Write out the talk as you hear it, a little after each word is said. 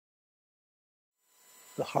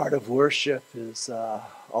The heart of worship is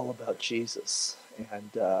all about Jesus.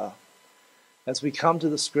 And as we come to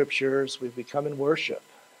the scriptures, we come in worship.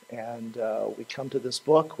 And we come to this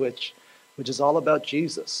book, which is all about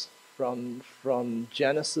Jesus. From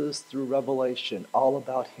Genesis through Revelation, all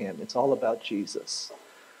about him. It's all about Jesus.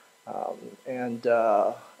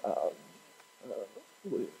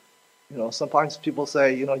 Sometimes people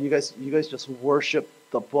say, you guys just worship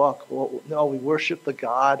the book. Well, no, we worship the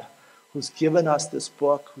God who's given us this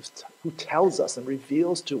book, who tells us and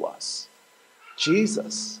reveals to us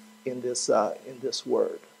Jesus in this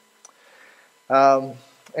word. We're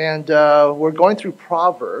going through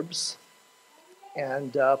Proverbs,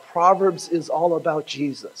 and Proverbs is all about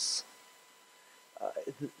Jesus.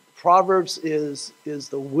 Proverbs is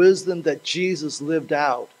the wisdom that Jesus lived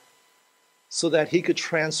out so that he could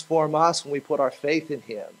transform us when we put our faith in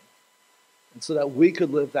him, and so that we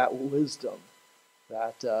could live that wisdom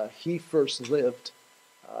that he first lived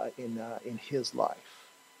in his life.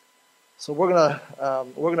 So we're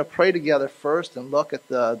gonna pray together first and look at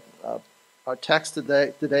our text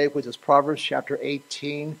today, which is Proverbs chapter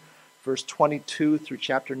 18, verse 22 through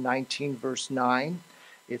chapter 19, verse 9.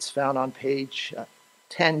 It's found on page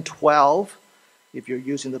 1012 if you're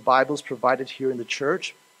using the Bibles provided here in the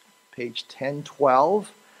church. Page 1012,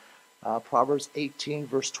 Proverbs 18,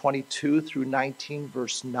 verse 22 through 19,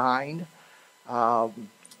 verse 9. We're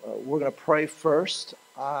going to pray first.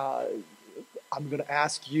 I'm going to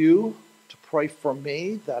ask you to pray for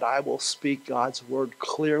me that I will speak God's word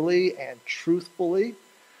clearly and truthfully.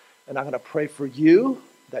 And I'm going to pray for you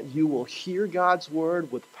that you will hear God's word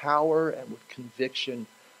with power and with conviction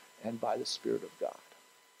and by the Spirit of God.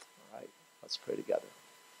 All right, let's pray together.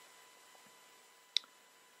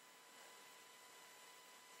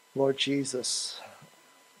 Lord Jesus,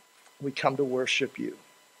 we come to worship you.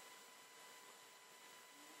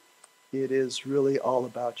 It is really all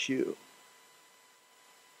about you.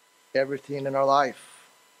 Everything in our life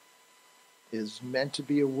is meant to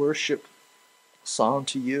be a worship song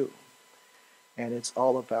to you, and it's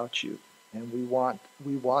all about you. And we want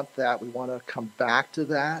that. We want to come back to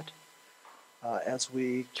that as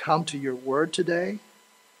we come to your word today,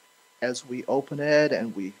 as we open it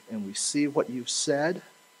and we see what you've said.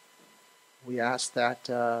 We ask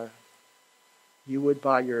that you would,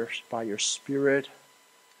 by your Spirit,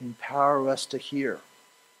 empower us to hear.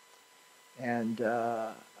 And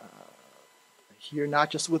hear not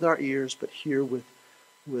just with our ears, but hear with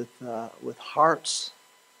hearts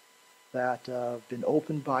that have been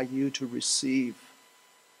opened by you to receive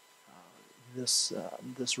this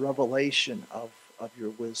revelation of your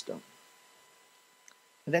wisdom.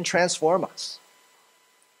 And then transform us,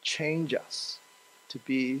 change us, to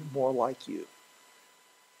be more like you.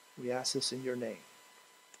 We ask this in your name.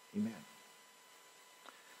 Amen.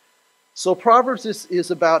 So Proverbs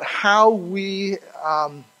is about how we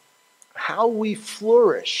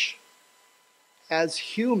flourish as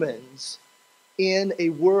humans in a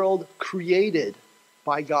world created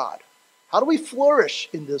by God. How do we flourish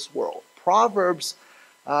in this world? Proverbs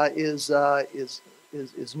is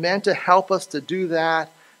meant to help us to do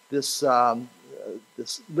that. This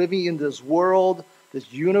living in this world,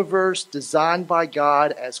 this universe designed by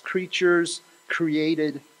God as creatures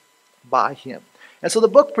created by him. And so the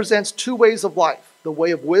book presents two ways of life, the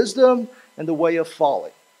way of wisdom and the way of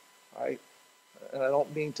folly. Right? And I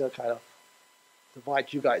don't mean to kind of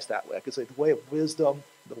divide you guys that way. I could say the way of wisdom,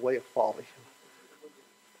 the way of folly.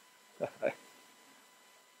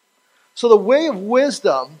 So the way of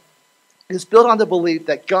wisdom is built on the belief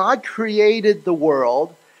that God created the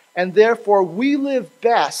world, and therefore we live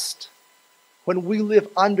best when we live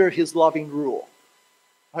under his loving rule.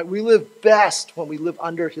 Right? We live best when we live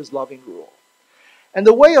under his loving rule. And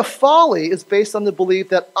the way of folly is based on the belief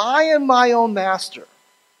that I am my own master.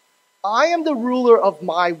 I am the ruler of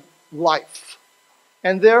my life.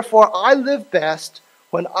 And therefore I live best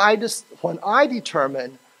when I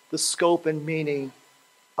determine the scope and meaning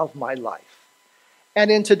of my life. And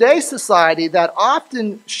in today's society, that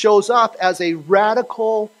often shows up as a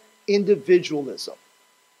radical individualism.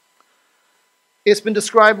 It's been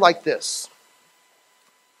described like this.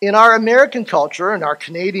 In our American culture and our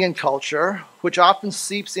Canadian culture, which often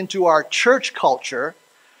seeps into our church culture,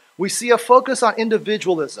 we see a focus on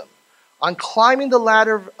individualism, on climbing the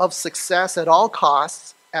ladder of success at all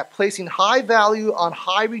costs, at placing high value on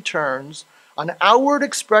high returns, on outward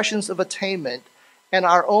expressions of attainment, and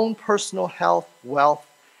our own personal health, wealth,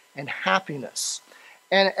 and happiness.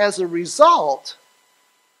 And as a result,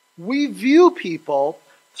 we view people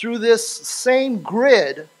through this same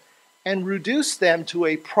grid and reduce them to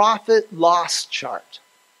a profit-loss chart.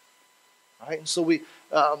 Right? And so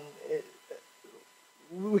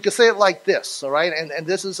we could say it like this, all right? And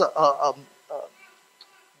this is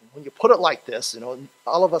when you put it like this,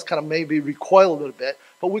 all of us kind of maybe recoil a little bit,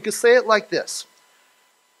 but we could say it like this.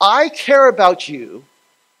 I care about you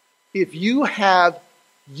if you have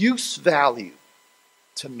use value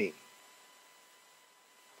to me.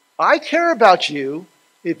 I care about you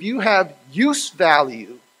if you have use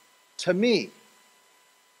value to me.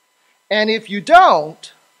 And if you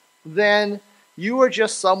don't, then you are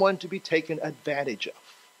just someone to be taken advantage of.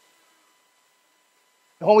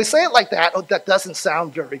 And when we say it like that, that doesn't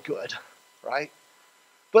sound very good, right?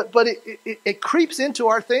 But it creeps into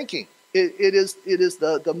our thinking. It is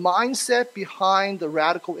the mindset behind the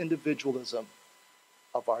radical individualism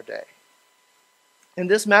of our day. In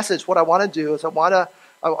this message, what I want to do is I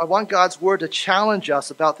want God's word to challenge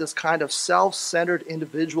us about this kind of self-centered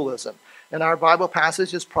individualism. And our Bible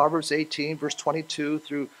passage is Proverbs 18, verse 22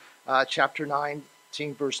 through chapter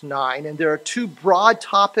 19, verse 9. And there are two broad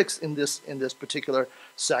topics in this particular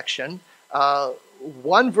section.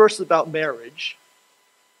 One verse about marriage,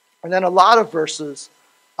 and then a lot of verses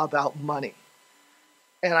about money.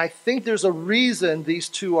 And I think there's a reason these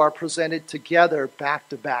two are presented together back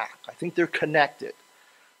to back. I think they're connected.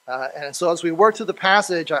 And so as we work through the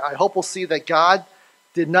passage, I hope we'll see that God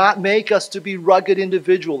did not make us to be rugged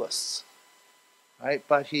individualists, right?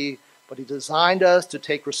 But he designed us to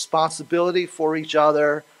take responsibility for each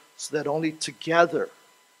other so that only together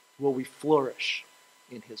will we flourish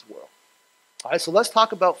in his world. All right, so let's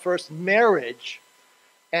talk about first marriage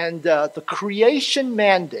and the creation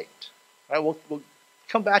mandate. All right, we'll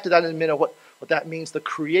come back to that in a minute, what that means, the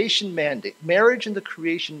creation mandate, marriage and the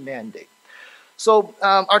creation mandate. So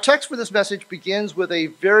our text for this message begins with a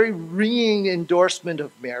very ringing endorsement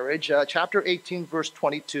of marriage. Chapter 18, verse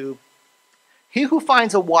 22. He who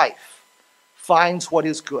finds a wife finds what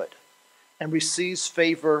is good and receives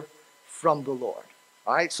favor from the Lord.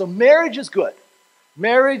 All right, so marriage is good.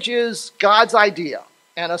 Marriage is God's idea,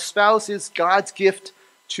 and a spouse is God's gift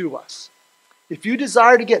to us. If you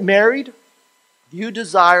desire to get married, you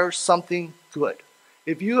desire something good.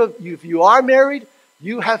 If you are married,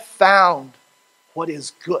 you have found what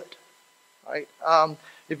is good. Right?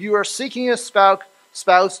 If you are seeking a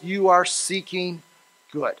spouse, you are seeking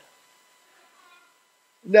good.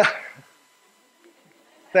 Now,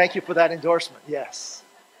 thank you for that endorsement. Yes.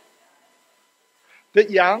 Bit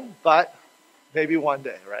young, but maybe one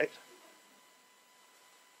day, right?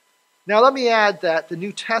 Now, let me add that the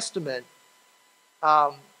New Testament,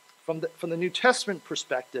 from the New Testament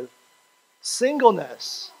perspective,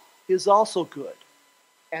 singleness is also good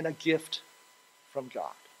and a gift from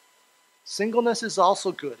God. Singleness is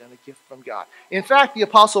also good and a gift from God. In fact, the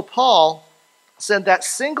Apostle Paul said that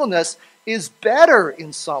singleness is better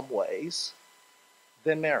in some ways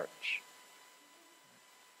than marriage.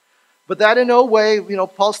 But that in no way,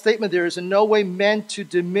 Paul's statement there is in no way meant to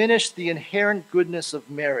diminish the inherent goodness of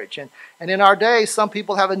marriage. And in our day, some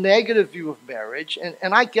people have a negative view of marriage,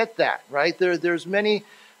 and I get that, right? There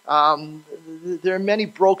are many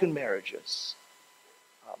broken marriages.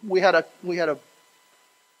 We had a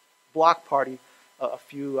block party a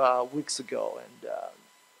few weeks ago,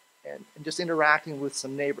 and just interacting with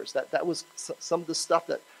some neighbors. That was some of the stuff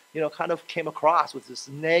that kind of came across with this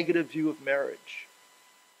negative view of marriage.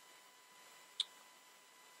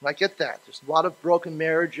 And I get that. There's a lot of broken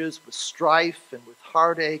marriages with strife and with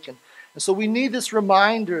heartache, and so we need this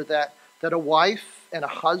reminder that a wife and a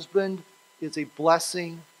husband is a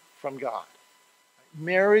blessing from God.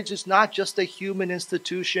 Marriage is not just a human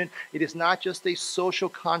institution. It is not just a social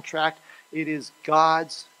contract. It is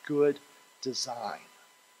God's good design.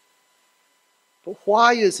 But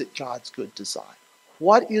why is it God's good design?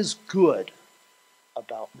 What is good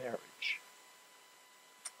about marriage?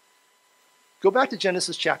 Go back to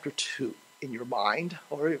Genesis chapter 2 in your mind,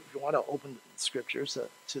 or if you want to open the scriptures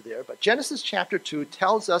to there. But Genesis chapter 2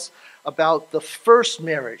 tells us about the first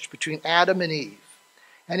marriage between Adam and Eve.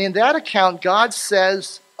 And in that account, God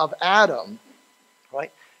says of Adam,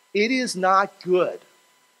 right, it is not good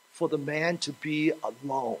for the man to be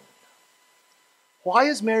alone. Why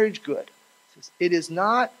is marriage good? It is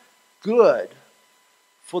not good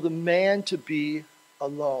for the man to be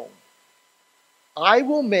alone. I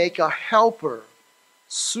will make a helper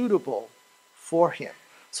suitable for him.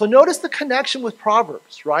 So notice the connection with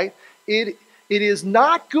Proverbs, right? It is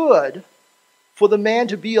not good for the man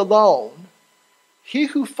to be alone. He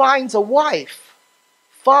who finds a wife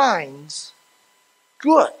finds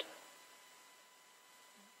good.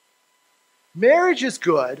 Marriage is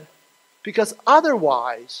good because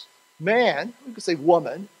otherwise, man, we could say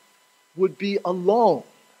woman, would be alone.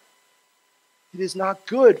 It is not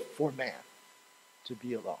good for man to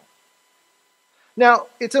be alone. Now,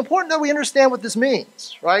 it's important that we understand what this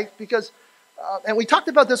means, right? Because, and we talked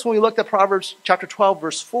about this when we looked at Proverbs chapter 12,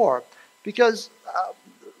 verse 4, because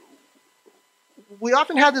we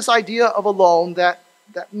often have this idea of a loan that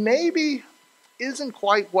maybe isn't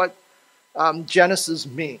quite what Genesis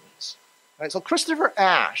means. Right? So Christopher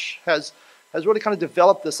Ashe has really kind of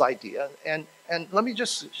developed this idea, and let me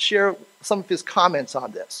just share some of his comments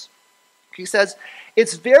on this. He says,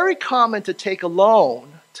 it's very common to take a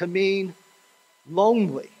loan to mean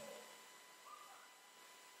lonely.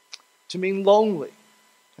 To mean lonely.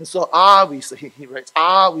 And so, he writes,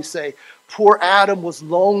 we say, poor Adam was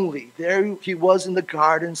lonely. There he was in the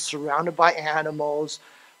garden, surrounded by animals.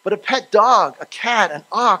 But a pet dog, a cat, an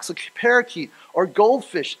ox, a parakeet, or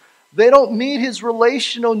goldfish, they don't meet his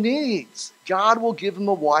relational needs. God will give him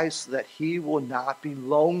a wife so that he will not be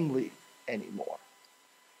lonely anymore.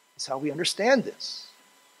 That's how we understand this.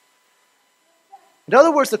 In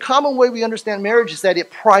other words, the common way we understand marriage is that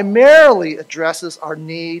it primarily addresses our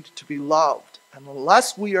need to be loved. And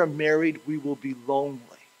unless we are married, we will be lonely.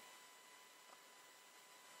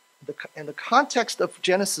 In the context of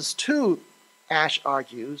Genesis 2, Ashe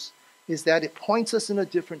argues, is that it points us in a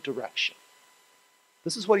different direction.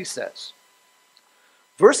 This is what he says.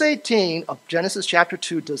 Verse 18 of Genesis chapter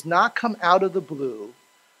 2 does not come out of the blue,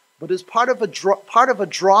 but is part of a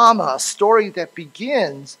drama, a story that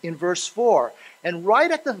begins in verse 4. And right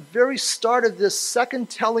at the very start of this second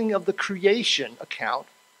telling of the creation account,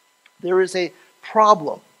 there is a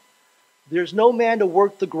problem. There's no man to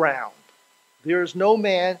work the ground. There is no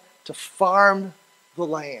man to farm the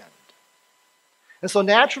land. And so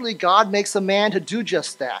naturally, God makes a man to do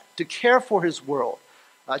just that, to care for his world.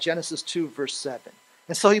 Genesis 2, verse 7.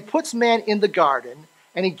 And so he puts man in the garden,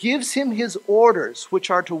 and he gives him his orders, which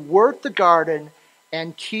are to work the garden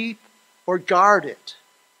and keep or guard it.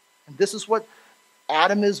 And this is what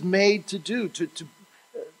Adam is made to do,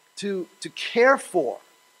 to care for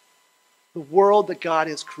the world that God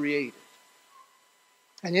has created.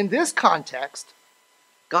 And in this context,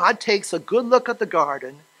 God takes a good look at the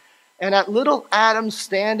garden, and at little Adam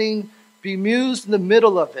standing bemused in the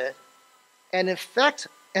middle of it, and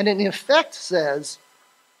in effect says,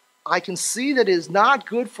 I can see that it is not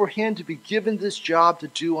good for him to be given this job to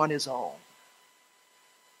do on his own.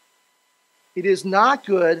 It is not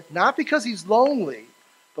good, not because he's lonely,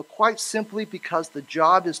 but quite simply because the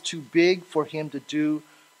job is too big for him to do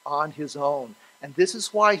on his own. And this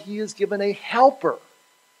is why he is given a helper,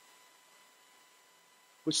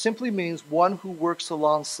 which simply means one who works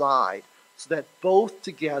alongside so that both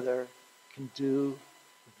together can do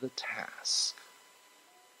the task.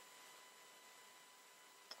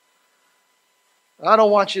 I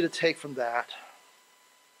don't want you to take from that.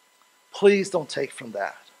 Please don't take from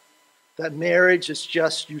that marriage is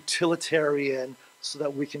just utilitarian so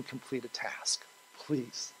that we can complete a task.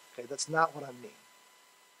 Please. Okay, that's not what I mean.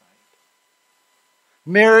 Right?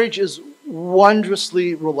 Marriage is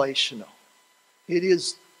wondrously relational. It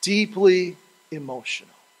is deeply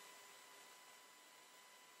emotional.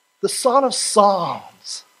 The Song of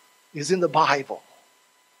Songs is in the Bible.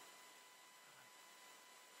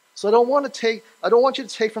 So I don't want you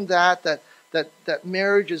to take from that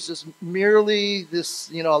marriage is just merely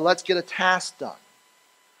this, let's get a task done.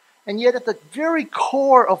 And yet at the very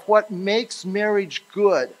core of what makes marriage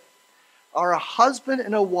good are a husband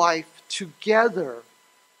and a wife together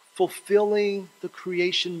fulfilling the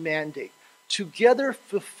creation mandate, together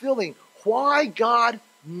fulfilling why God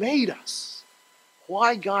made us,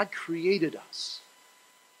 why God created us,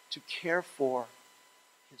 to care for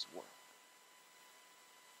his world.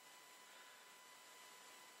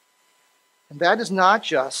 And that is not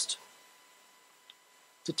just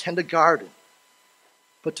to tend a garden,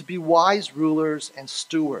 but to be wise rulers and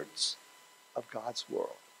stewards of God's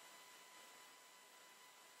world.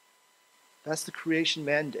 That's the creation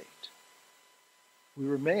mandate. We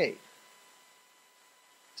were made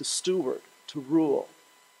to steward, to rule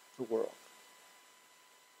the world.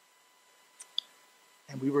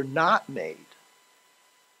 And we were not made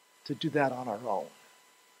to do that on our own.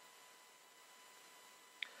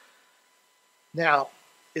 Now,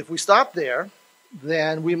 if we stop there,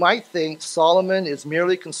 then we might think Solomon is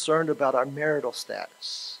merely concerned about our marital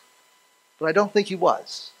status. But I don't think he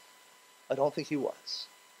was. We're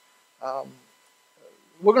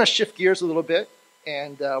going to shift gears a little bit,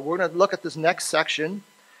 and we're going to look at this next section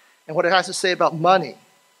and what it has to say about money.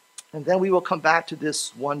 And then we will come back to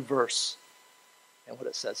this one verse and what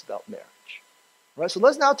it says about marriage. All right, so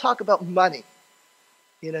let's now talk about money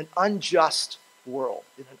in an unjust world,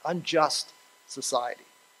 in an unjust society.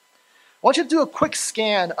 I want you to do a quick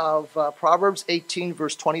scan of Proverbs 18,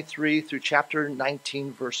 verse 23 through chapter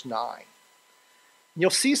 19, verse 9. You'll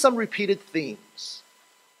see some repeated themes.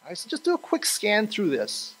 All right, so just do a quick scan through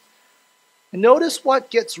this. And notice what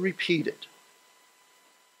gets repeated.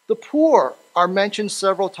 The poor are mentioned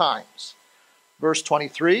several times. Verse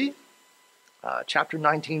 23, chapter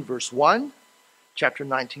 19, verse 1, chapter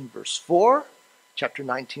 19, verse 4, chapter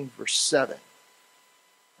 19, verse 7.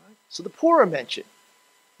 Right? So the poor are mentioned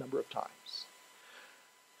a number of times.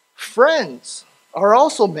 Friends are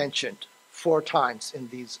also mentioned 4 times in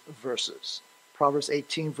these verses. Proverbs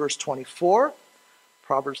 18, verse 24,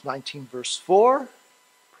 Proverbs 19, verse 4,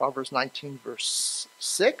 Proverbs 19, verse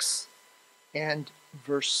 6, and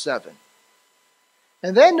verse 7.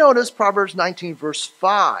 And then notice Proverbs 19, verse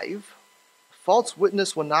 5, false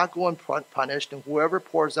witness will not go unpunished, and whoever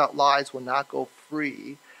pours out lies will not go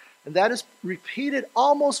free. And that is repeated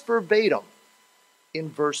almost verbatim in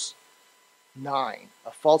verse 9.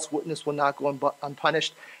 A false witness will not go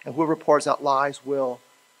unpunished, and whoever pours out lies will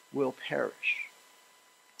perish.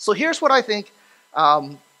 So here's what I think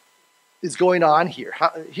is going on here.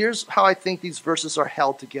 Here's how I think these verses are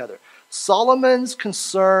held together. Solomon's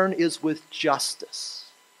concern is with justice.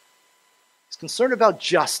 He's concerned about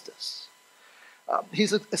justice.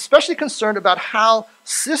 He's especially concerned about how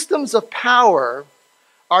systems of power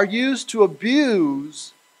are used to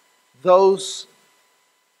abuse those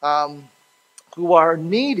who are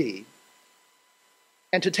needy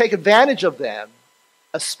and to take advantage of them,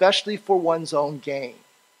 especially for one's own gain.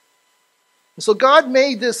 And so God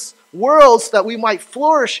made this world so that we might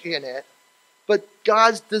flourish in it, but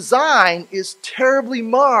God's design is terribly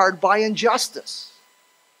marred by injustice.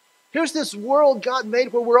 Here's this world God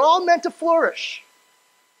made where we're all meant to flourish.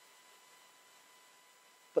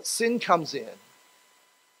 But sin comes in,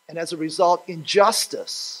 and as a result,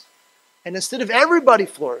 injustice. And instead of everybody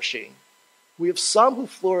flourishing, we have some who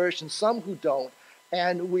flourish and some who don't.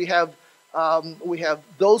 And we have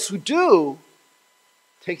those who do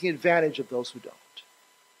taking advantage of those who don't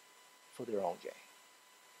for their own gain.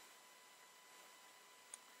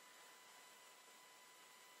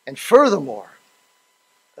 And furthermore,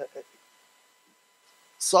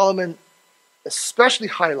 Solomon especially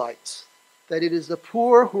highlights that it is the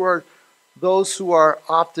poor who are those who are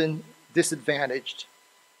often disadvantaged.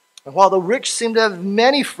 And while the rich seem to have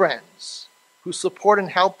many friends who support and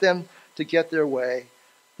help them to get their way,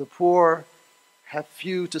 the poor have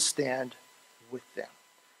few to stand with them.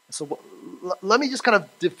 So let me just kind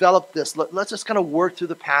of develop this. Let's just kind of work through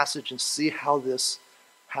the passage and see how this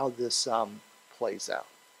plays out.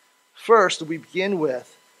 First, we begin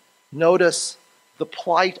with, notice the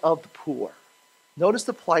plight of the poor. Notice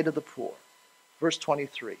the plight of the poor. Verse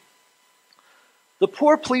 23. The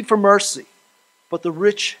poor plead for mercy, but the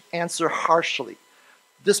rich answer harshly.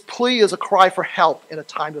 This plea is a cry for help in a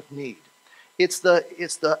time of need. It's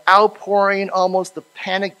the outpouring, almost the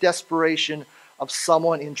panic desperation of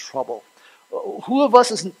someone in trouble. Who of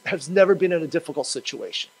us has never been in a difficult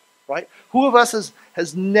situation, right? Who of us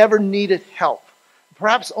has never needed help?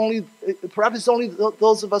 Perhaps it's only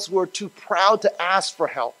those of us who are too proud to ask for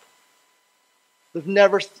help. They've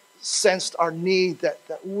never sensed our need,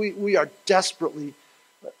 that we are desperately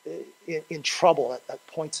in trouble at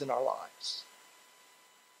points in our lives.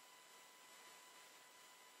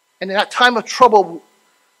 And in that time of trouble,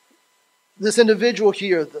 this individual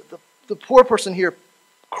here, the poor person here,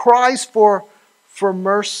 cries for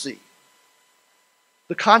mercy.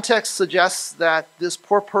 The context suggests that this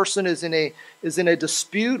poor person is in a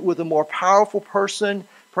dispute with a more powerful person,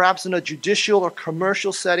 perhaps in a judicial or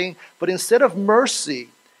commercial setting. But instead of mercy,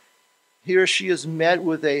 he or she is met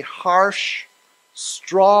with a harsh,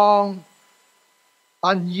 strong,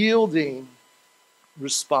 unyielding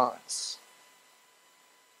response.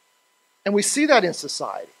 And we see that in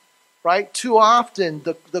society, right? Too often,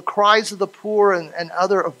 the cries of the poor and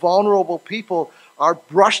other vulnerable people are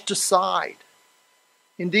brushed aside.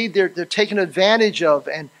 Indeed, they're taken advantage of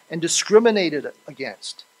and discriminated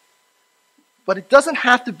against. But it doesn't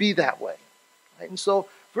have to be that way. Right? And so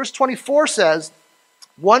verse 24 says,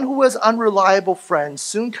 one who has unreliable friends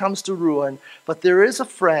soon comes to ruin, but there is a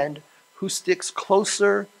friend who sticks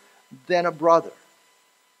closer than a brother.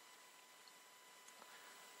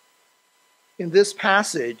 In this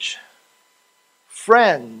passage,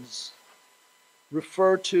 friends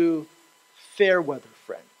refer to fair weather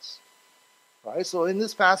friends. Right? So in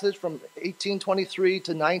this passage from 18:23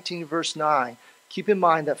 to 19 verse 9, keep in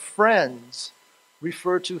mind that friends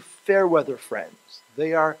refer to fair weather friends.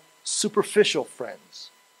 They are superficial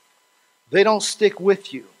friends. They don't stick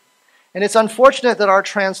with you. And it's unfortunate that our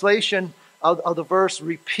translation of the verse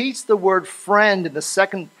repeats the word friend in the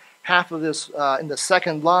second half of this, in the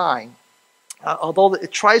second line. although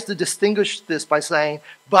it tries to distinguish this by saying,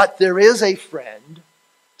 but there is a friend,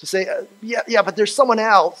 to say, yeah, but there's someone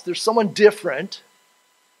else, there's someone different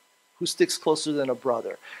who sticks closer than a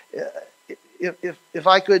brother. If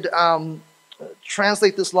I could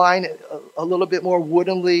translate this line a little bit more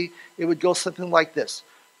woodenly, it would go something like this.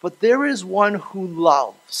 But there is one who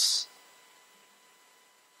loves,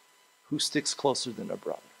 who sticks closer than a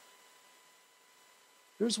brother.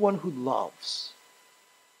 There's one who loves.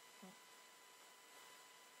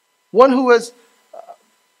 One who has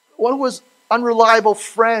unreliable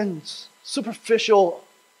friends, superficial,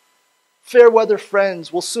 fair weather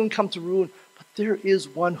friends will soon come to ruin. But there is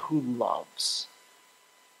one who loves,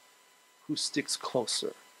 who sticks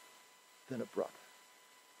closer than a brother.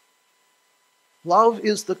 Love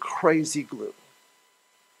is the crazy glue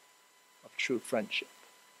of true friendship.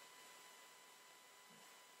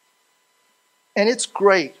 And it's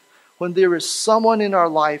great when there is someone in our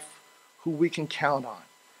life who we can count on.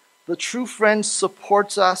 The true friend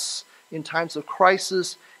supports us in times of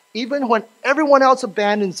crisis, even when everyone else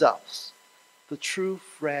abandons us. The true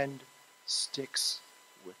friend sticks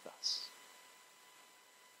with us.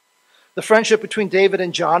 The friendship between David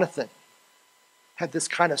and Jonathan had this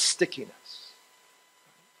kind of stickiness.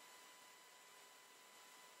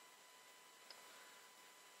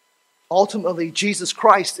 Ultimately, Jesus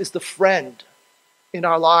Christ is the friend in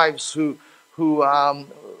our lives who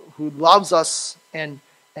loves us and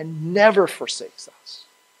never forsakes us.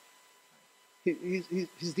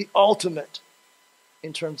 He's the ultimate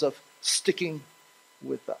in terms of sticking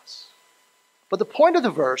with us. But the point of the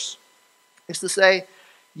verse is to say,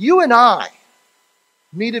 you and I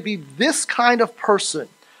need to be this kind of person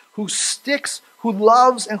who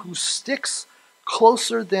loves and who sticks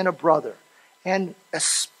closer than a brother. And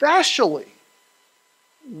especially,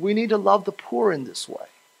 we need to love the poor in this way.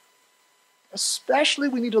 Especially,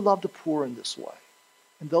 we need to love the poor in this way,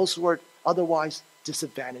 and those who are otherwise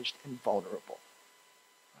disadvantaged and vulnerable.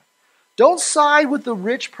 Don't side with the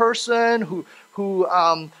rich person who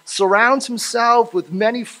surrounds himself with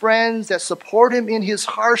many friends that support him in his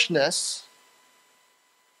harshness.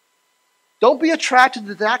 Don't be attracted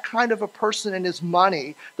to that kind of a person and his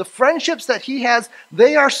money. The friendships that he has,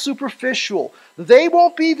 they are superficial. They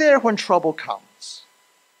won't be there when trouble comes.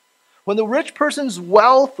 When the rich person's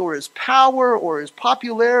wealth or his power or his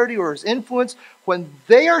popularity or his influence, when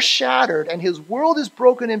they are shattered and his world is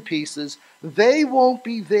broken in pieces, they won't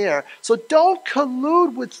be there. So don't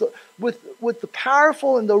collude with the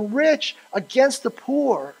powerful and the rich against the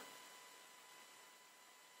poor.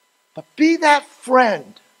 But be that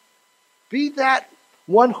friend. Be that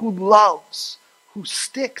one who loves, who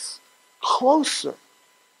sticks closer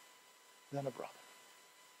than a brother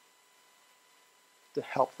to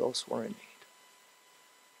help those who are in need.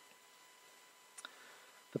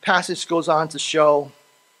 The passage goes on to show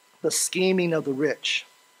the scheming of the rich.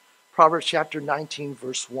 Proverbs chapter 19,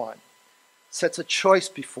 verse 1 sets a choice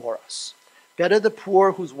before us. Better the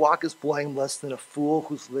poor whose walk is blameless than a fool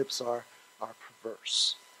whose lips are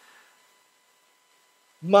perverse.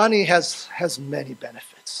 Money has many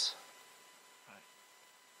benefits.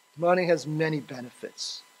 Money has many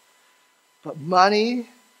benefits. But money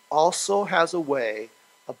also has a way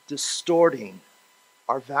of distorting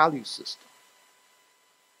our value system.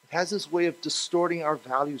 It has this way of distorting our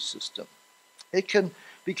value system. It can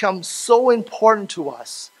become so important to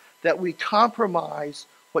us that we compromise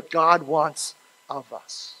what God wants of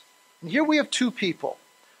us. And here we have two people.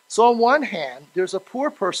 So on one hand, there's a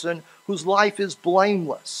poor person whose life is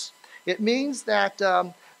blameless. It means that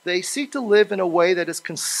they seek to live in a way that is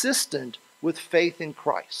consistent with faith in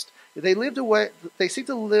Christ. They seek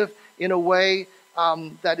to live in a way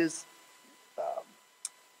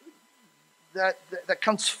that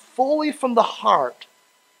comes fully from the heart,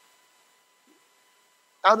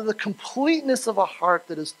 out of the completeness of a heart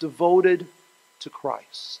that is devoted to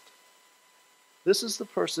Christ. This is the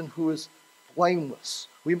person who is blameless.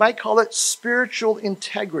 We might call it spiritual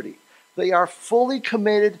integrity. They are fully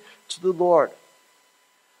committed to the Lord.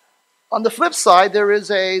 On the flip side, there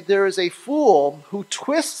is a fool who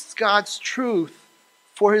twists God's truth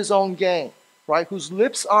for his own gain, right? Whose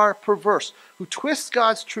lips are perverse, who twists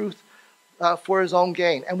God's truth for his own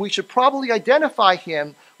gain. And we should probably identify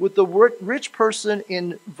him with the rich person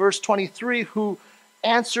in verse 23 who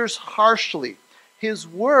answers harshly. His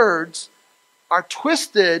words are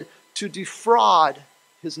twisted to defraud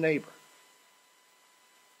his neighbor.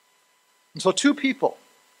 And so two people,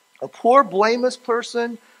 a poor, blameless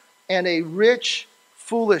person and a rich,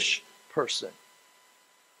 foolish person.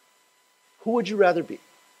 Who would you rather be?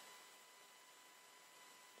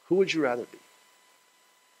 Who would you rather be?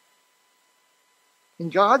 In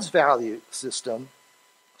God's value system,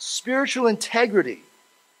 spiritual integrity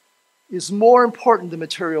is more important than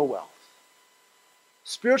material wealth.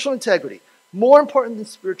 Spiritual integrity, more important than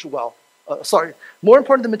more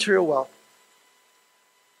important than material wealth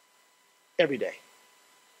every day.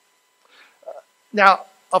 Now,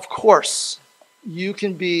 of course, you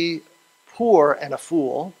can be poor and a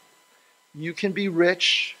fool. You can be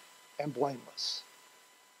rich and blameless.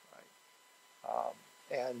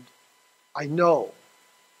 Right? And I know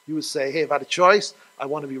you would say, hey, if I had a choice, I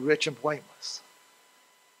want to be rich and blameless.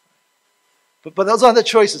 But those aren't the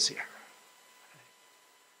choices here.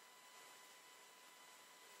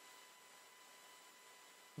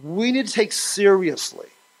 We need to take seriously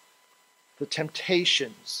the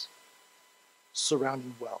temptations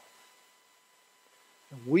surrounding wealth.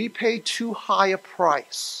 We pay too high a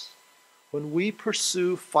price when we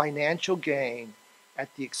pursue financial gain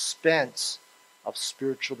at the expense of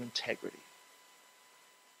spiritual integrity.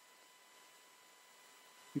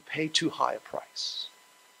 We pay too high a price.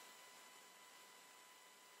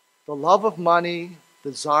 The love of money,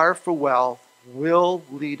 desire for wealth will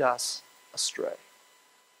lead us astray.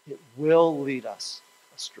 It will lead us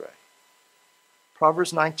astray.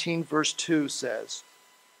 Proverbs 19 verse 2 says,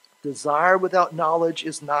 desire without knowledge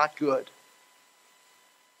is not good.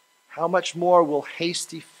 How much more will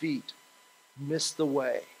hasty feet miss the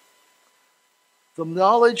way? The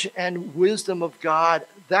knowledge and wisdom of God,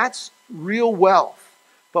 that's real wealth.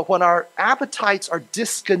 But when our appetites are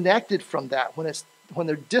disconnected from that, when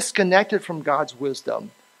they're disconnected from God's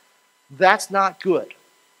wisdom, that's not good.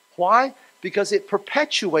 Why? Because it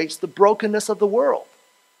perpetuates the brokenness of the world.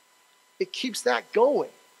 It keeps that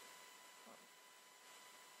going.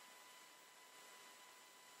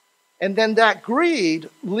 And then that greed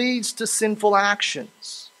leads to sinful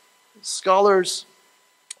actions. Scholars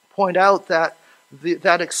point out that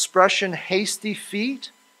that expression, hasty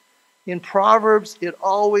feet, in Proverbs, it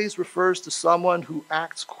always refers to someone who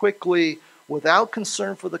acts quickly without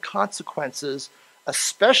concern for the consequences,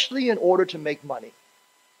 especially in order to make money.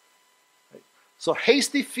 So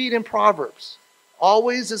hasty feet in Proverbs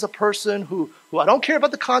always is a person who I don't care about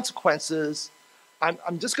the consequences.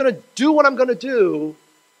 I'm just going to do what I'm going to do,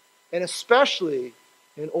 and especially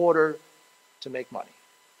in order to make money.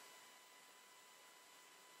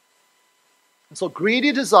 And so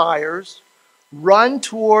greedy desires run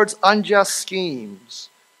towards unjust schemes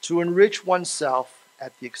to enrich oneself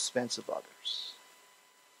at the expense of others.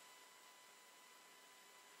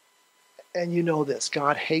 And you know this,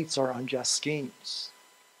 God hates our unjust schemes.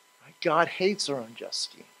 God hates our unjust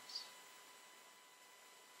schemes.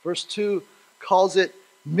 Verse 2 calls it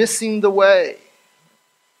missing the way,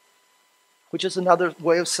 which is another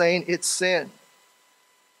way of saying it's sin.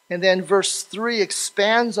 And then verse 3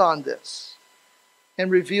 expands on this and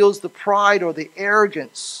reveals the pride or the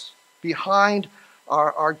arrogance behind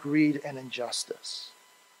our greed and injustice.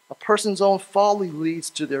 A person's own folly leads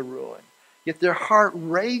to their ruin, yet their heart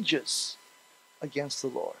rages against the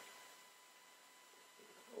Lord.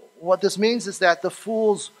 What this means is that the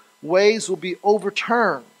fool's ways will be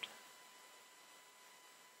overturned.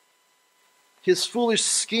 His foolish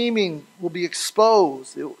scheming will be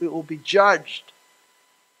exposed. It will be judged.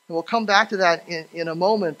 And we'll come back to that in a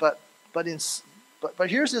moment. But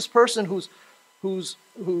here's this person whose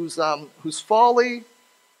folly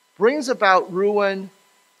brings about ruin.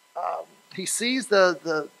 He sees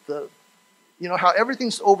the how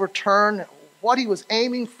everything's overturned. What he was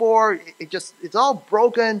aiming for, it's all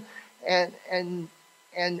broken, and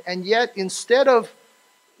yet instead of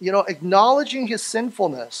acknowledging his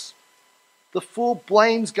sinfulness, the fool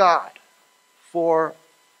blames God for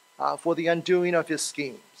the undoing of his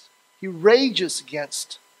schemes. He rages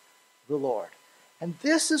against the Lord. And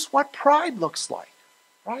this is what pride looks like,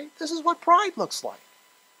 right? This is what pride looks like.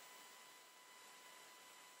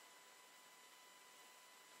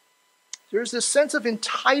 There's this sense of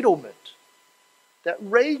entitlement that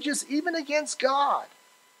rages even against God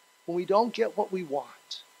when we don't get what we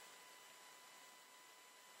want.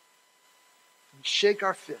 We shake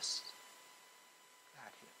our fists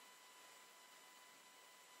at him.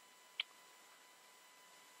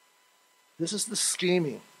 This is the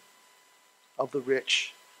scheming of the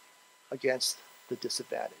rich against the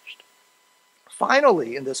disadvantaged.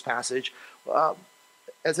 Finally, in this passage,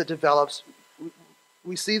 as it develops,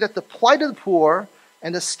 we see that the plight of the poor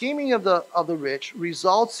and the scheming of the rich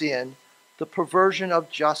results in the perversion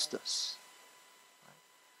of justice.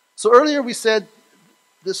 So earlier we said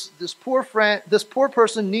this poor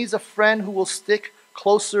person needs a friend who will stick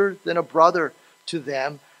closer than a brother to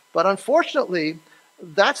them. But unfortunately,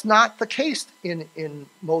 that's not the case in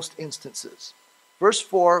most instances. Verse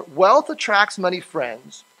 4, wealth attracts many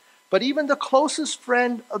friends, but even the closest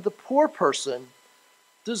friend of the poor person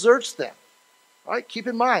deserts them. All right, keep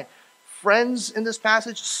in mind, friends in this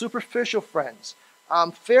passage, superficial friends,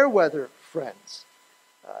 fair weather friends.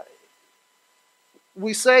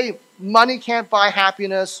 We say money can't buy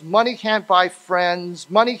happiness, money can't buy friends,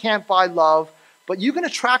 money can't buy love, but you can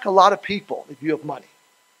attract a lot of people if you have money.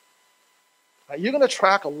 You're going to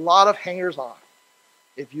attract a lot of hangers-on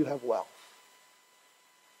if you have wealth.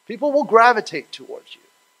 People will gravitate towards you,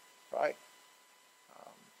 right?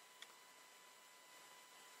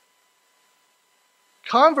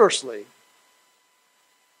 Conversely,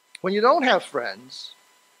 when you don't have friends,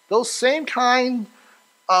 those same kind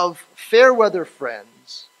of fair weather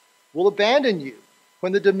friends will abandon you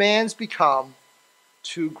when the demands become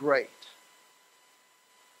too great.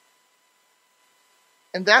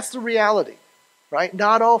 And that's the reality, right?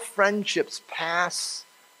 Not all friendships pass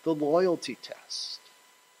the loyalty test.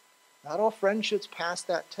 Not all friendships pass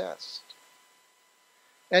that test.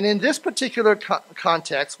 And in this particular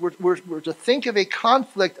context, we're to think of a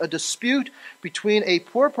conflict, a dispute between a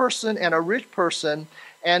poor person and a rich person.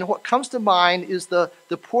 And what comes to mind is the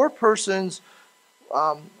poor person's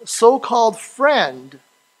so-called friend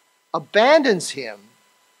abandons him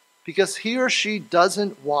because he or she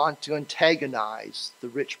doesn't want to antagonize the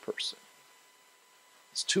rich person.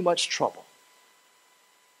 It's too much trouble.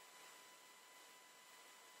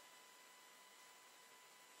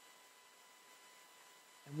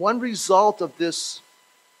 And one result of this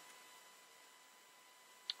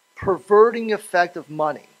perverting effect of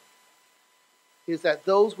money is that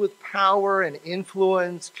those with power and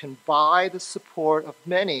influence can buy the support of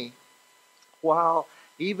many, while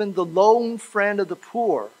even the lone friend of the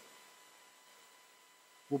poor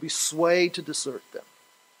will be swayed to desert them.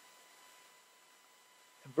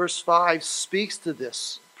 And verse 5 speaks to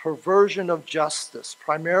this perversion of justice,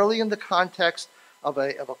 primarily in the context of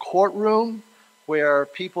a courtroom where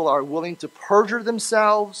people are willing to perjure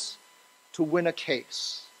themselves to win a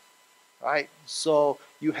case. Right? So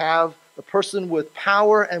you have the person with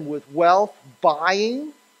power and with wealth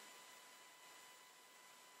buying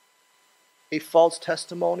a false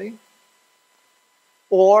testimony,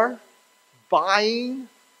 or buying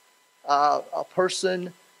a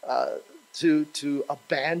person to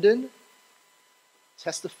abandon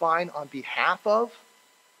testifying on behalf of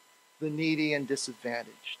the needy and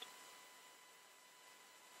disadvantaged.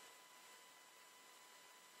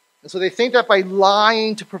 And so they think that by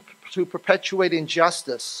lying to perpetuate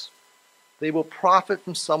injustice, they will profit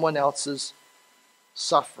from someone else's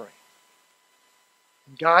suffering.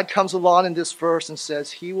 And God comes along in this verse and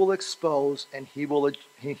says he will expose and he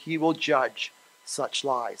will judge such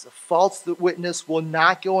lies. A false witness will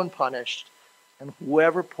not go unpunished, and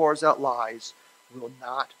whoever pours out lies will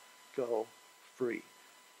not go free.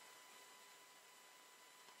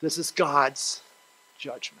 This is God's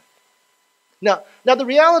judgment. Now, the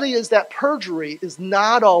reality is that perjury is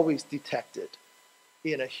not always detected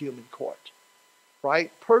in a human court,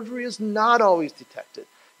 right? Perjury is not always detected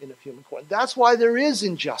in a human court. That's why there is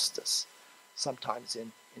injustice sometimes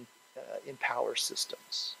in power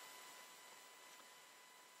systems.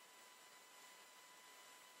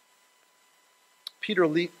 Peter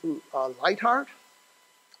Leithart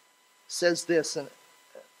says this, and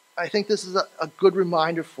I think this is a good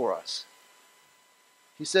reminder for us.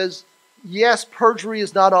 He says, yes, perjury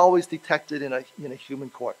is not always detected in a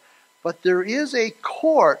human court, but there is a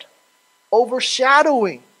court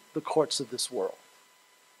overshadowing the courts of this world.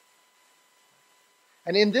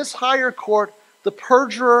 And in this higher court, the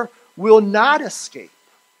perjurer will not escape.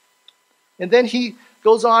 And then he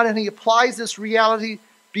goes on and he applies this reality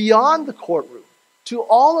beyond the courtroom to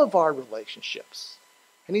all of our relationships.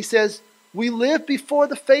 And he says, we live before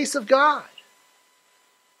the face of God.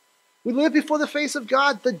 We live before the face of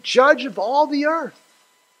God, the judge of all the earth.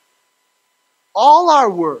 All our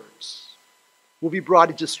words will be brought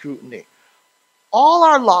into scrutiny. All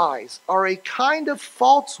our lies are a kind of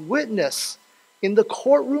false witness in the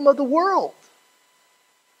courtroom of the world.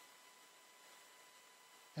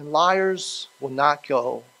 And liars will not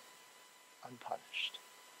go unpunished.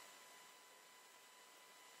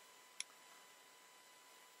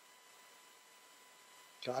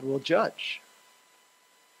 God will judge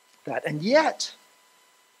that. And yet,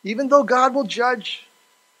 even though God will judge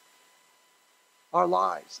our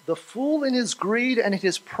lives, the fool in his greed and in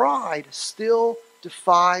his pride still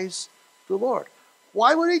defies the Lord.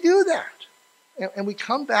 Why would he do that? And we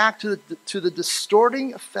come back to the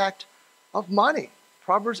distorting effect of money.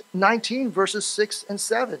 Proverbs 19, verses 6 and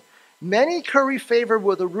 7. Many curry favor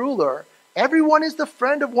with a ruler. Everyone is the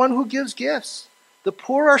friend of one who gives gifts. The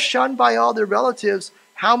poor are shunned by all their relatives.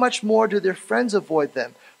 How much more do their friends avoid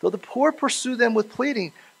them? Though the poor pursue them with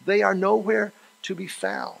pleading, they are nowhere to be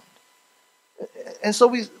found. And so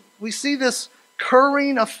we see this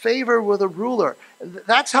currying of favor with a ruler.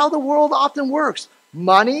 That's how the world often works.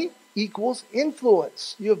 Money equals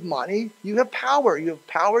influence. You have money, you have power. You have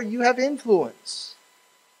power, you have influence.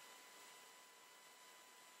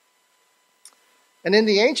 And in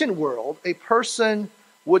the ancient world, a person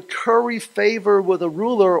would curry favor with a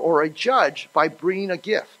ruler or a judge by bringing a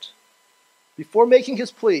gift. Before making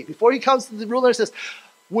his plea, before he comes to the ruler and says,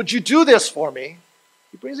 "Would you do this for me?"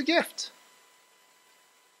 he brings a gift.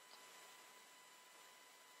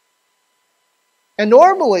 And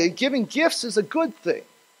normally, giving gifts is a good thing,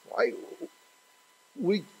 right?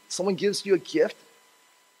 Someone gives you a gift,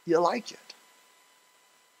 you like it.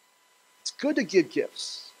 It's good to give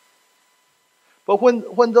gifts. But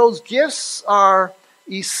when those gifts are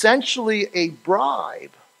essentially a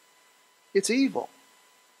bribe, it's evil.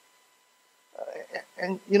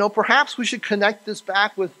 And, perhaps we should connect this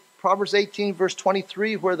back with Proverbs 18, verse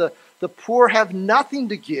 23, where the poor have nothing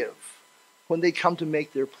to give when they come to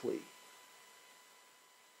make their plea.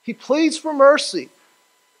 He pleads for mercy,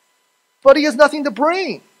 but he has nothing to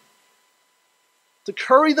bring to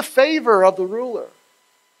curry the favor of the ruler.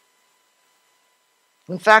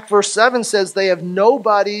 In fact, verse 7 says they have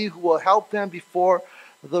nobody who will help them before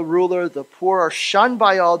the ruler. The poor are shunned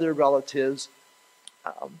by all their relatives.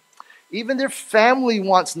 Even their family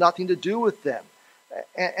wants nothing to do with them.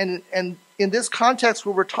 And in this context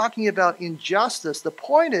where we're talking about injustice, the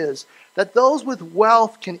point is that those with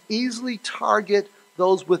wealth can easily target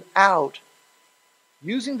those without,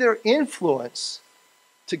 using their influence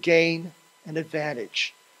to gain an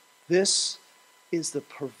advantage. This is the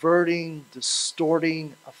perverting,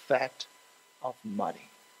 distorting effect of money.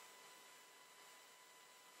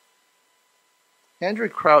 Andrew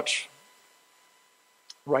Crouch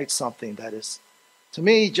writes something that is, to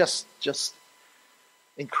me, just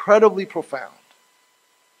incredibly profound.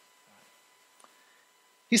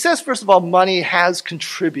 He says, first of all, money has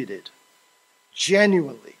contributed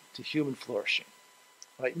genuinely to human flourishing.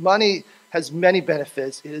 Right? Money has many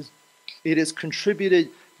benefits. It has contributed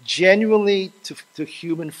genuinely to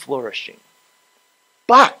human flourishing.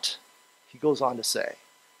 But, he goes on to say,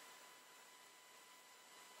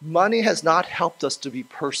 money has not helped us to be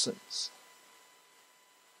persons.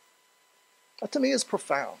 That to me is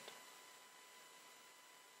profound.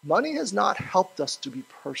 Money has not helped us to be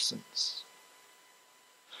persons.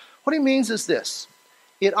 What he means is this.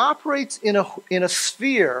 It operates in a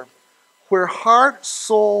sphere where heart,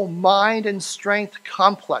 soul, mind, and strength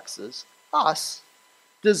complexes, us,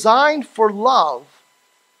 designed for love,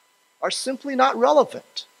 are simply not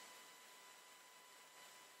relevant.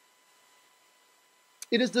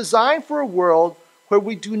 It is designed for a world where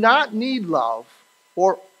we do not need love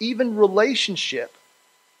or even relationship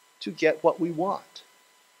to get what we want.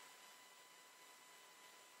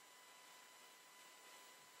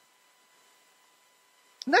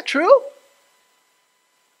 Isn't that true?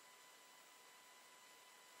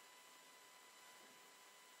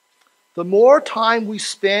 The more time we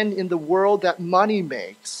spend in the world that money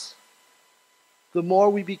makes, the more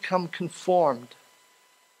we become conformed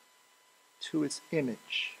to its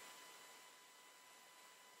image.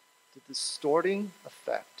 The distorting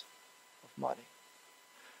effect of money.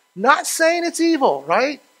 Not saying it's evil,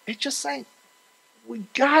 right? It's just saying we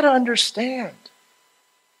got to understand.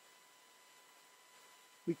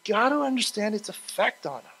 We got to understand its effect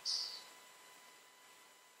on us.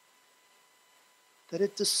 That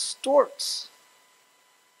it distorts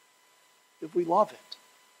if we love it.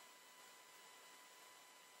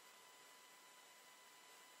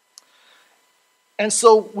 And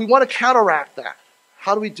so we want to counteract that.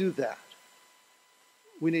 How do we do that?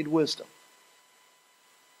 We need wisdom.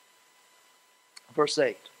 Verse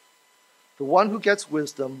 8. The one who gets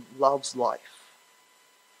wisdom loves life.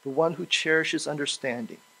 The one who cherishes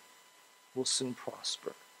understanding will soon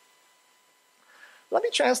prosper. Let me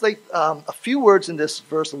translate a few words in this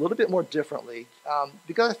verse a little bit more differently,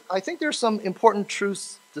 because I think there's some important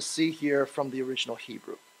truths to see here from the original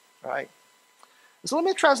Hebrew. Right? So let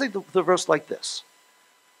me translate the verse like this.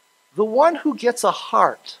 The one who gets a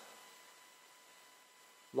heart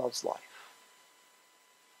loves life.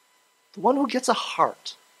 The one who gets a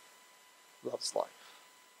heart loves life.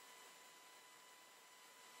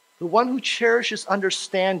 The one who cherishes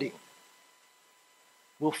understanding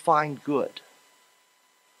will find good.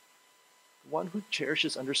 The one who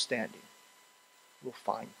cherishes understanding will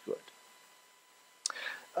find good.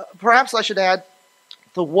 Perhaps I should add,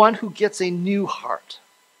 the one who gets a new heart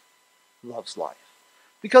loves life.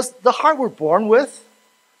 Because the heart we're born with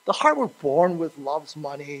loves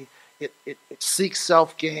money. It seeks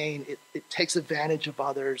self-gain. It takes advantage of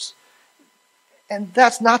others. And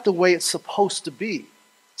that's not the way it's supposed to be.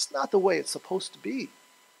 It's not the way it's supposed to be.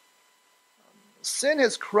 Sin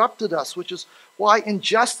has corrupted us, which is why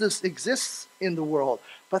injustice exists in the world.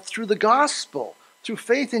 But through the gospel, through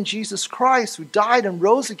faith in Jesus Christ, who died and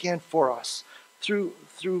rose again for us, through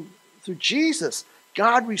Jesus,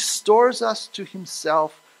 God restores us to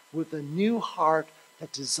himself with a new heart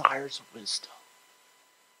that desires wisdom.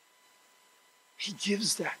 He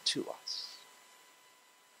gives that to us.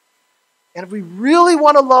 And if we really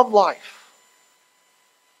want to love life,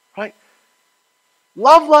 right?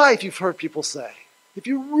 Love life, you've heard people say. If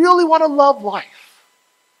you really want to love life,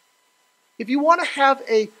 if you want to have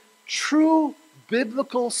a true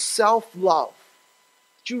biblical self-love,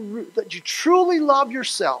 that you truly love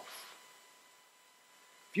yourself,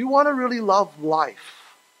 if you want to really love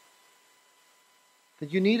life, then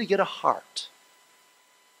you need to get a heart.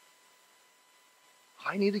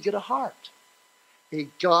 I need to get a heart. A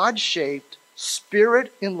God-shaped,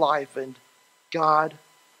 Spirit-enlivened, God,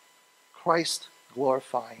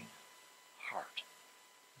 Christ-glorifying heart.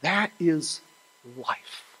 That is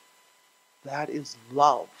life. That is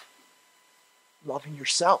love. Loving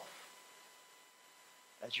yourself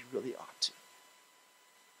as you really ought to.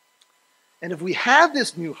 And if we have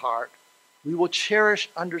this new heart, we will cherish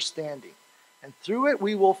understanding. And through it,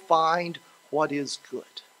 we will find what is good.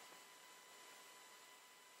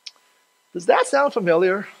 Does that sound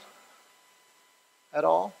familiar at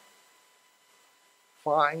all?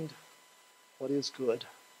 Find what is good.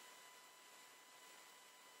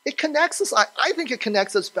 It connects us, I think it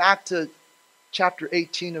connects us back to chapter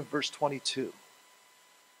 18 of verse 22.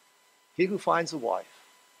 He who finds a wife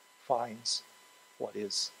finds what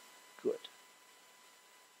is good.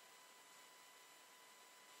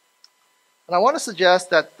 And I want to suggest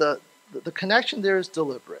that the connection there is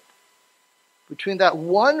deliberate. Between that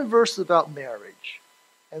one verse about marriage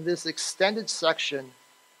and this extended section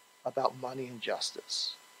about money and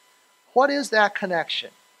justice. What is that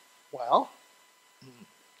connection? Well,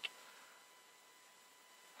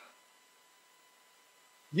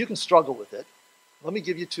 you can struggle with it. Let me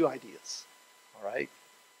give you two ideas. All right?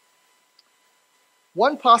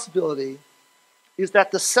 One possibility is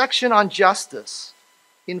that the section on justice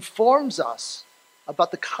informs us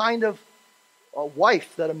about the kind of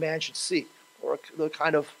wife that a man should seek, or the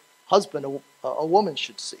kind of husband a woman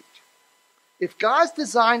should seek. If God's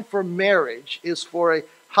design for marriage is for a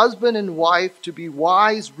husband and wife to be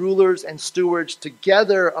wise rulers and stewards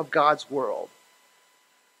together of God's world,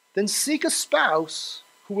 then seek a spouse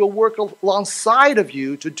who will work alongside of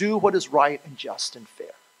you to do what is right and just and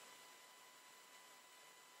fair.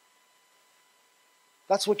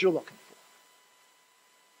 That's what you're looking for.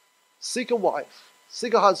 Seek a wife,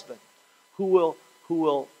 seek a husband who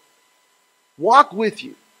will walk with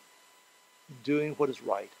you in doing what is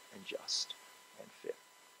right and just and fair.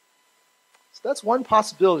 So that's one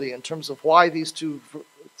possibility in terms of why these two,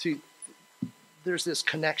 there's this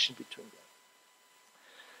connection between them.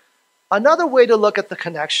 Another way to look at the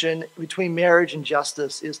connection between marriage and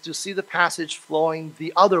justice is to see the passage flowing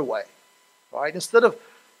the other way, right? Instead of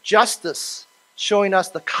justice showing us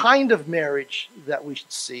the kind of marriage that we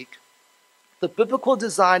should seek, the biblical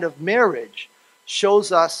design of marriage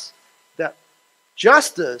shows us that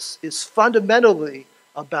justice is fundamentally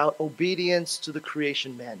about obedience to the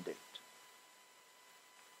creation mandate.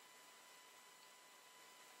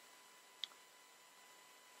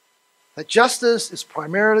 That justice is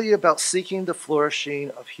primarily about seeking the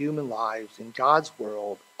flourishing of human lives in God's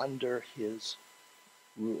world under his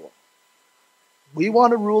rule. We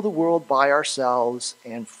want to rule the world by ourselves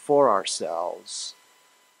and for ourselves,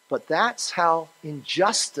 but that's how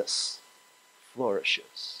injustice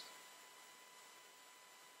flourishes.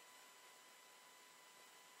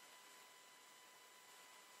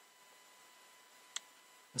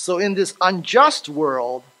 So in this unjust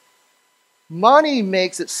world, money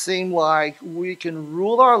makes it seem like we can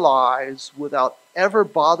rule our lives without ever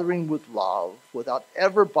bothering with love, without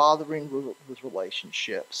ever bothering with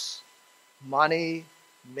relationships. Money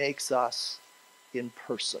makes us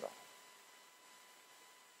impersonal.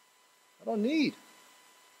 I don't need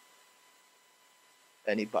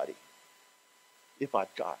anybody if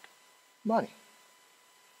I've got money.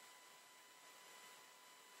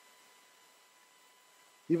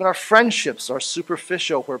 Even our friendships are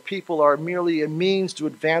superficial, where people are merely a means to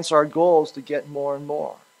advance our goals to get more and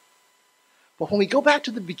more. But when we go back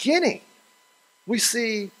to the beginning, we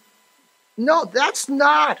see, no, that's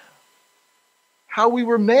not how we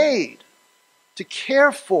were made to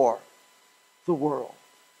care for the world.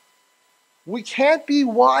 We can't be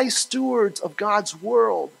wise stewards of God's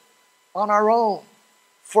world on our own,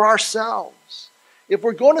 for ourselves. If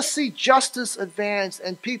we're going to see justice advance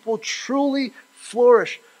and people truly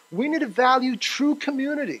flourish, we need to value true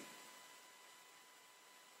community.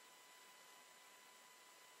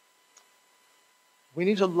 We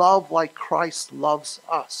need to love like Christ loves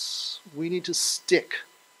us. We need to stick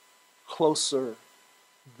closer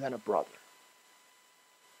than a brother.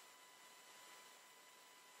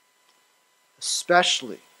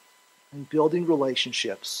 Especially in building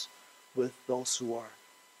relationships with those who are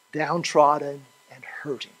downtrodden and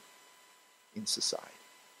hurting in society.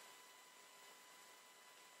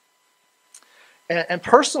 And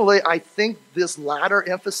personally, I think this latter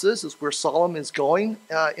emphasis is where Solomon is going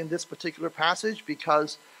in this particular passage,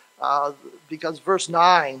 because verse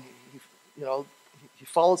 9, he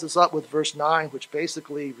follows this up with verse 9, which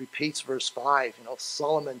basically repeats verse 5.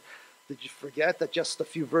 Solomon, did you forget that just a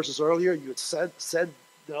few verses earlier you had said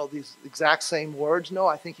these exact same words? No,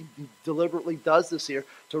 I think he deliberately does this here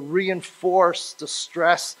to reinforce, to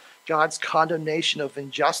stress God's condemnation of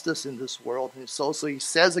injustice in this world. And so he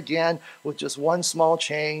says again, with just one small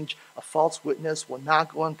change, a false witness will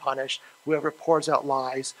not go unpunished. Whoever pours out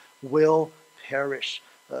lies will perish.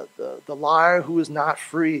 The liar who is not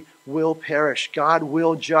free will perish. God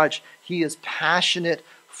will judge. He is passionate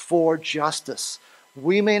for justice.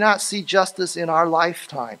 We may not see justice in our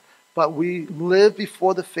lifetime, but we live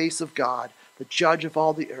before the face of God, the judge of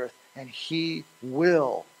all the earth, and he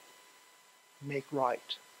will make right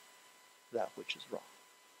that which is wrong.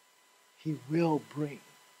 He will bring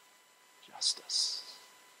justice.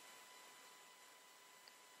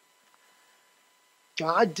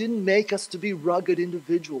 God didn't make us to be rugged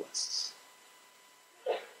individualists.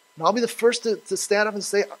 And I'll be the first to stand up and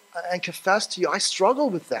say and confess to you, I struggle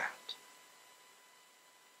with that.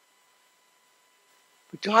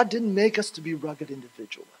 But God didn't make us to be rugged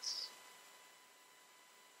individualists.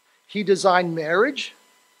 He designed marriage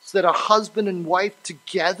so that a husband and wife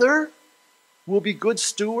together will be good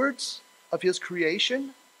stewards of his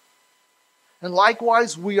creation. And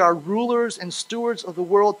likewise, we are rulers and stewards of the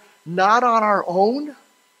world, not on our own,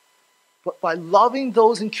 but by loving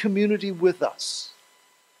those in community with us,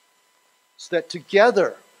 so that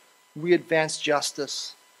together we advance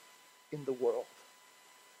justice in the world.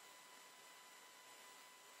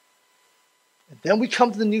 And then we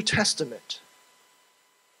come to the New Testament,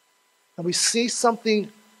 and we see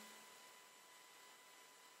something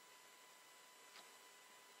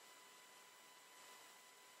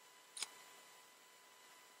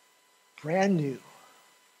brand new,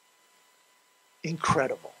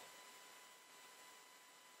 incredible.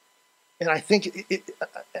 And I think,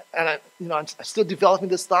 I'm still developing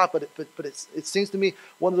this thought, but it seems to me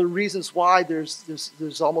one of the reasons why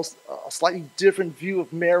there's almost a slightly different view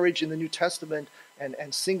of marriage in the New Testament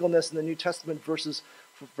and singleness in the New Testament versus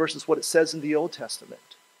what it says in the Old Testament.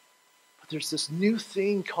 But there's this new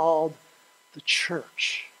thing called the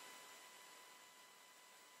church.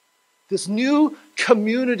 This new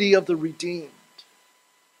community of the redeemed.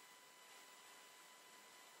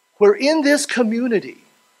 Where in this community,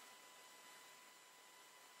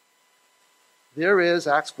 there is,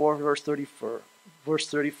 Acts 4, verse 34,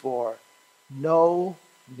 no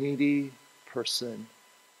needy person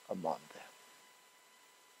among them.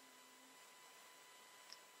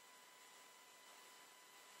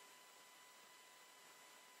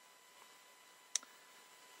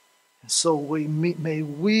 And so may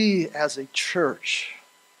we as a church,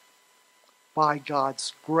 by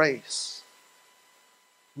God's grace,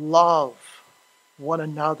 love one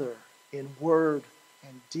another in word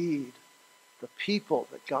and deed. The people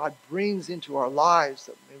that God brings into our lives,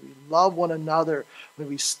 that may we love one another, may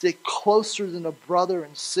we stick closer than a brother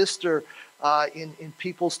and sister in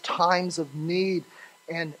people's times of need,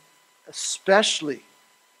 and especially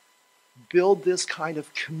build this kind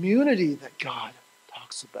of community that God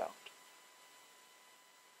talks about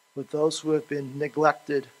with those who have been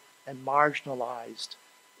neglected and marginalized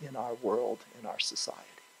in our world, in our society.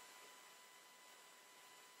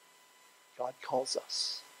 God calls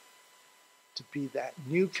us to be that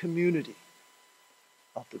new community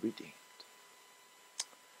of the redeemed.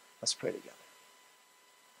 Let's pray together.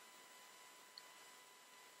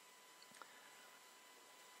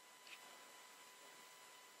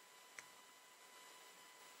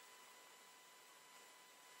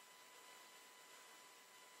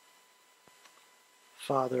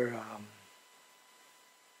 Father,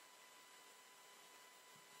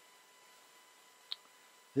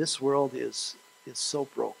 this world is so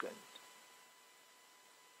broken.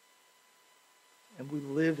 And we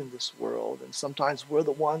live in this world, and sometimes we're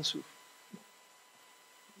the ones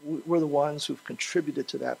who we're the ones who've contributed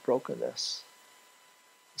to that brokenness.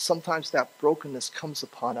 Sometimes that brokenness comes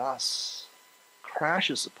upon us,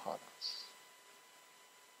 crashes upon us.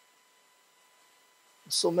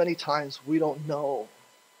 So many times we don't know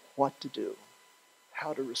what to do,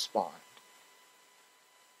 how to respond.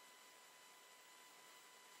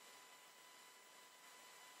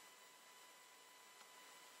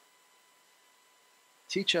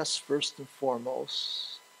 Teach us first and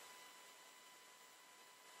foremost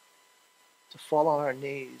to fall on our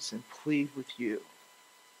knees and plead with you.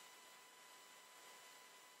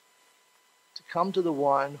 To come to the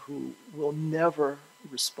one who will never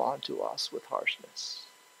respond to us with harshness.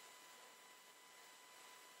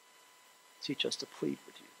 Teach us to plead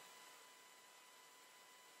with you.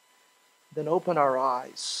 Then open our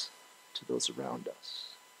eyes to those around us.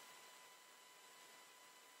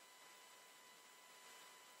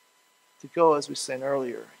 To go, as we sang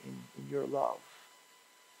earlier, in your love.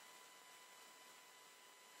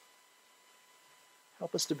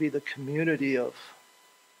 Help us to be the community of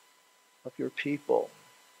your people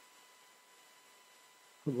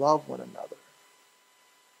who love one another,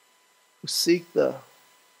 who seek the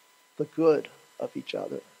good of each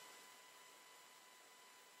other.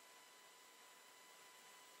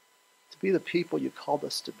 To be the people you called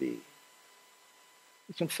us to be.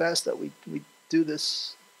 We confess that we do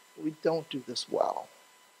this, we don't do this well.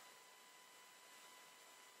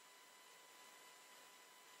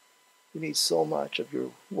 We need so much of your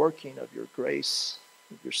working, of your grace,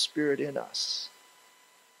 of your Spirit in us,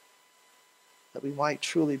 that we might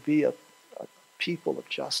truly be a people of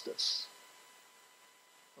justice,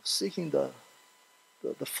 of seeking the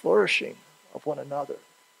flourishing of one another,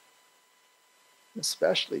 and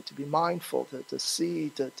especially to be mindful,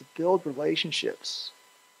 to build relationships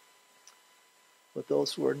with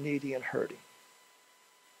those who are needy and hurting.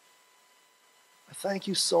 I thank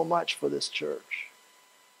you so much for this church.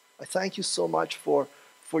 I thank you so much for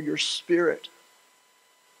your Spirit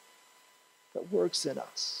that works in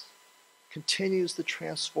us, continues to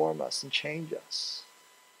transform us and change us.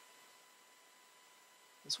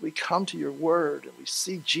 As we come to your word and we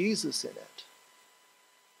see Jesus in it,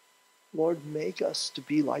 Lord, make us to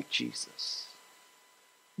be like Jesus.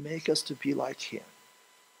 Make us to be like him.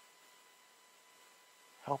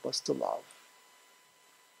 Help us to love,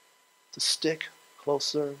 to stick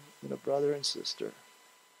closer than a brother and sister,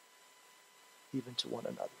 even to one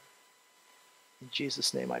another. In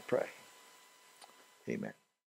Jesus' name I pray. Amen.